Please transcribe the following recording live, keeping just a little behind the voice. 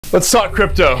Let's talk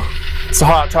crypto. It's a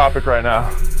hot topic right now.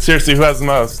 Seriously, who has the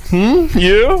most?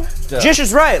 You? Jish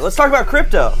is right. Let's talk about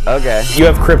crypto. Okay. You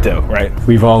have crypto, right?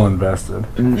 We've all invested.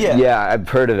 Yeah, I've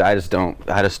heard of it. I just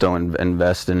don't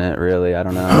invest in it really. I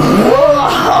don't know.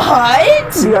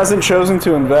 What? He hasn't chosen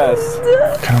to invest.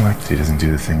 Kind of like that he doesn't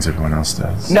do the things everyone else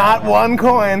does. Not one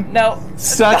coin. No.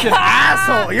 Such an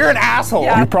asshole. You're an asshole.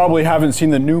 You probably haven't seen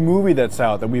the new movie that's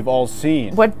out that we've all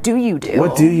seen. What do you do?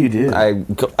 What do you do? I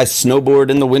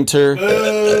snowboard in the winter.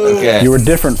 Okay. You were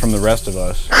different from the rest of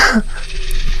us.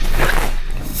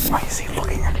 Why is he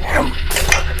looking at him?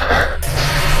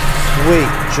 Wait,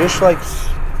 Jish likes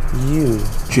you.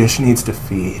 Jish needs to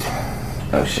feed.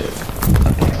 Oh shit.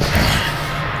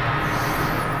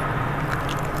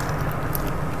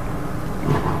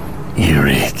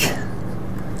 Eric.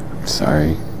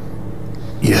 Sorry.